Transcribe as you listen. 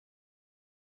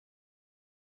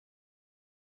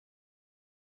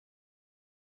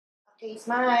Okay,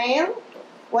 smile.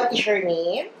 What is your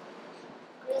name?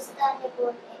 Christa,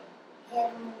 Nicole,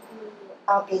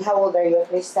 Okay, how old are you,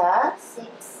 Christa? 6.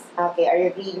 Okay, are you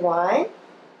grade 1?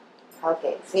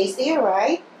 Okay, face to your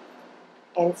right.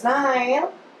 And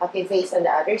smile. Okay, face on the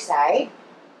other side.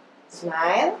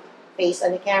 Smile. Face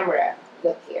on the camera.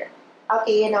 Look here.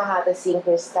 Okay, you know how to sing,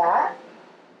 Christa?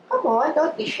 Come on,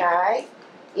 don't be shy.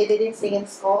 You didn't sing in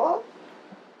school?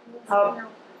 Minsan lang.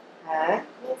 Ha?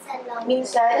 Minsan lang.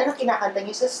 Minsan, ano kinakanta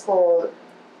niyo sa school?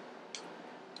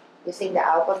 You sing the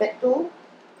alphabet too?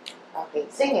 Okay,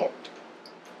 sing it.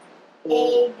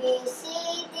 A, B, C,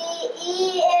 D,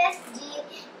 E, F, G,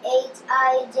 H,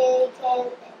 I, J, K,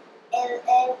 L,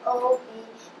 N, O, P,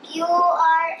 Q,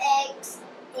 R, X,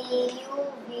 T, U,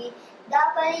 V,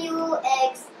 W,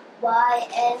 X, Y,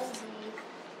 and Z.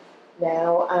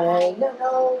 Now I know.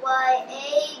 know why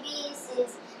A, B,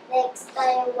 C's. Next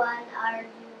time, one are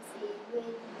you free with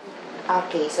me?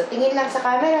 Okay, so tingin lang sa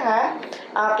camera ha.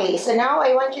 Okay, so now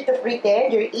I want you to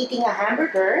pretend you're eating a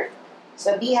hamburger.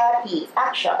 So be happy.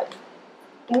 Action.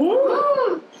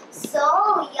 So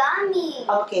yummy.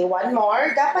 Okay, one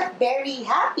more. Dapat very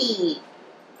happy.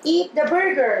 Eat the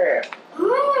burger.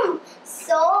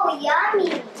 So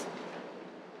yummy.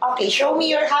 Okay, show me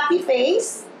your happy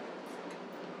face.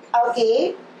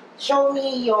 Okay, show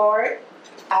me your,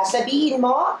 sabihin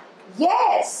mo,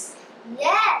 yes.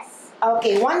 Yes.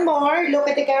 Okay, one more. Look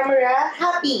at the camera.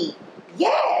 Happy.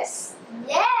 Yes.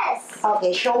 Yes.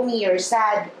 Okay, show me your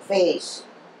sad face.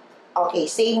 Okay,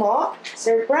 say mo,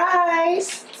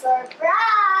 surprise.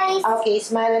 Surprise. Okay,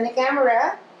 smile on the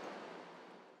camera.